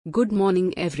Good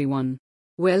morning, everyone.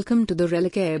 Welcome to the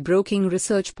Relicare Broking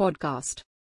Research Podcast.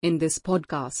 In this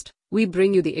podcast, we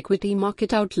bring you the equity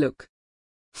market outlook.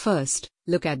 First,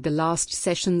 look at the last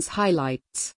session's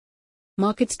highlights.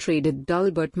 Markets traded dull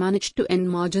but managed to end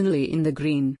marginally in the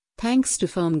green, thanks to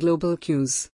firm global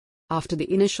cues. After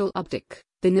the initial uptick,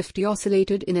 the Nifty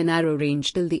oscillated in a narrow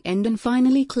range till the end and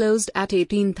finally closed at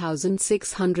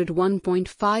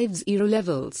 18,601.50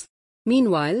 levels.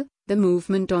 Meanwhile, the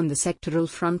movement on the sectoral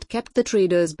front kept the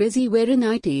traders busy, wherein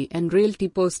IT and realty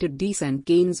posted decent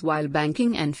gains while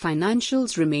banking and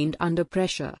financials remained under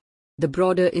pressure. The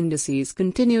broader indices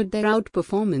continued their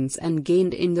outperformance and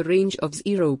gained in the range of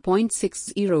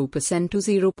 0.60% to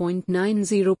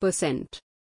 0.90%.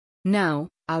 Now,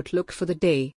 outlook for the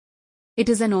day. It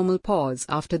is a normal pause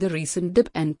after the recent dip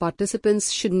and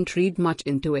participants shouldn't read much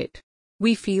into it.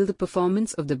 We feel the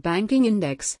performance of the banking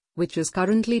index, which is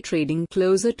currently trading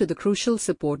closer to the crucial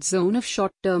support zone of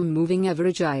short-term moving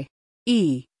average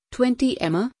IE20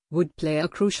 EMA, would play a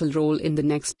crucial role in the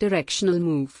next directional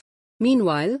move.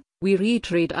 Meanwhile, we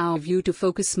reiterate our view to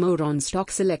focus more on stock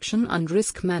selection and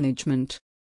risk management.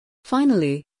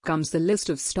 Finally, comes the list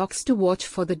of stocks to watch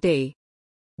for the day.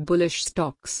 Bullish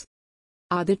stocks: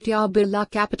 Aditya Birla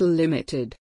Capital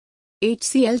Limited,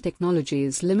 HCL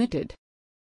Technologies Limited,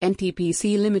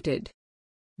 NTPC Limited.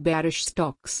 Bearish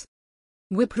stocks: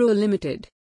 Wipro Limited,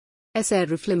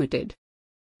 SRF Limited,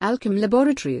 Alchem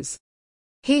Laboratories.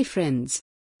 Hey friends,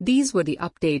 these were the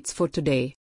updates for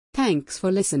today. Thanks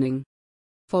for listening.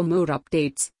 For more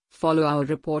updates, follow our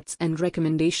reports and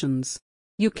recommendations.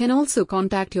 You can also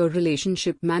contact your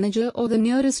relationship manager or the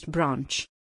nearest branch.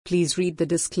 Please read the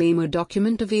disclaimer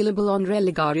document available on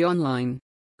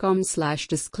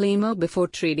religaryonline.com/disclaimer before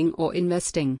trading or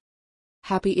investing.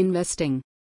 Happy investing!